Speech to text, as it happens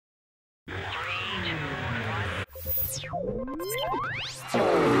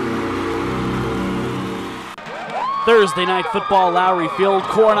Thursday night football, Lowry Field.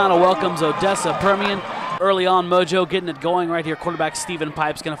 Coronado welcomes Odessa Permian. Early on, Mojo getting it going right here. Quarterback Stephen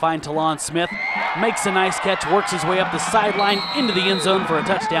Pipe's going to find Talon Smith. Makes a nice catch, works his way up the sideline into the end zone for a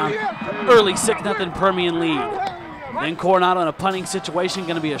touchdown. Early 6-0 Permian lead. Then Coronado in a punting situation,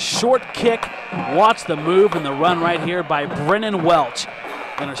 going to be a short kick. Watch the move and the run right here by Brennan Welch.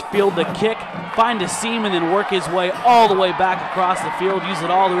 Going to field the kick, find a seam, and then work his way all the way back across the field, use it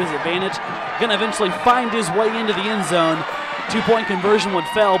all to his advantage. Going to eventually find his way into the end zone. Two-point conversion would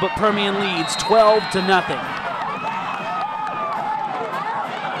fail, but Permian leads 12-0.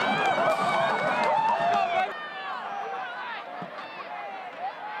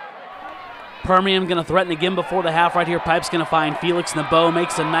 Permian going to threaten again before the half right here. Pipe's going to find Felix Nabeau,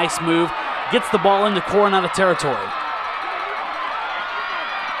 makes a nice move, gets the ball into Coronado territory.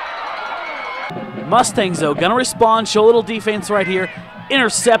 Mustangs, though, going to respond, show a little defense right here.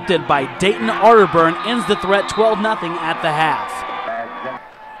 Intercepted by Dayton Arterburn, ends the threat 12-0 at the half.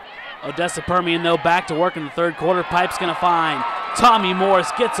 Odessa Permian, though, back to work in the third quarter. Pipe's going to find Tommy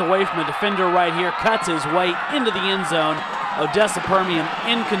Morris, gets away from the defender right here, cuts his way into the end zone. Odessa Permian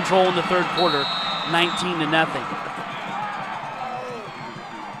in control in the third quarter,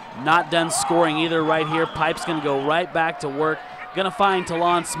 19-0. Not done scoring either right here. Pipe's going to go right back to work. Going to find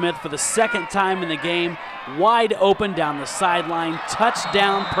Talon Smith for the second time in the game. Wide open down the sideline.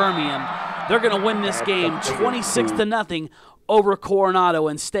 Touchdown Permian. They're going to win this game 26-0 over Coronado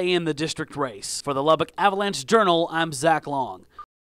and stay in the district race. For the Lubbock Avalanche-Journal, I'm Zach Long.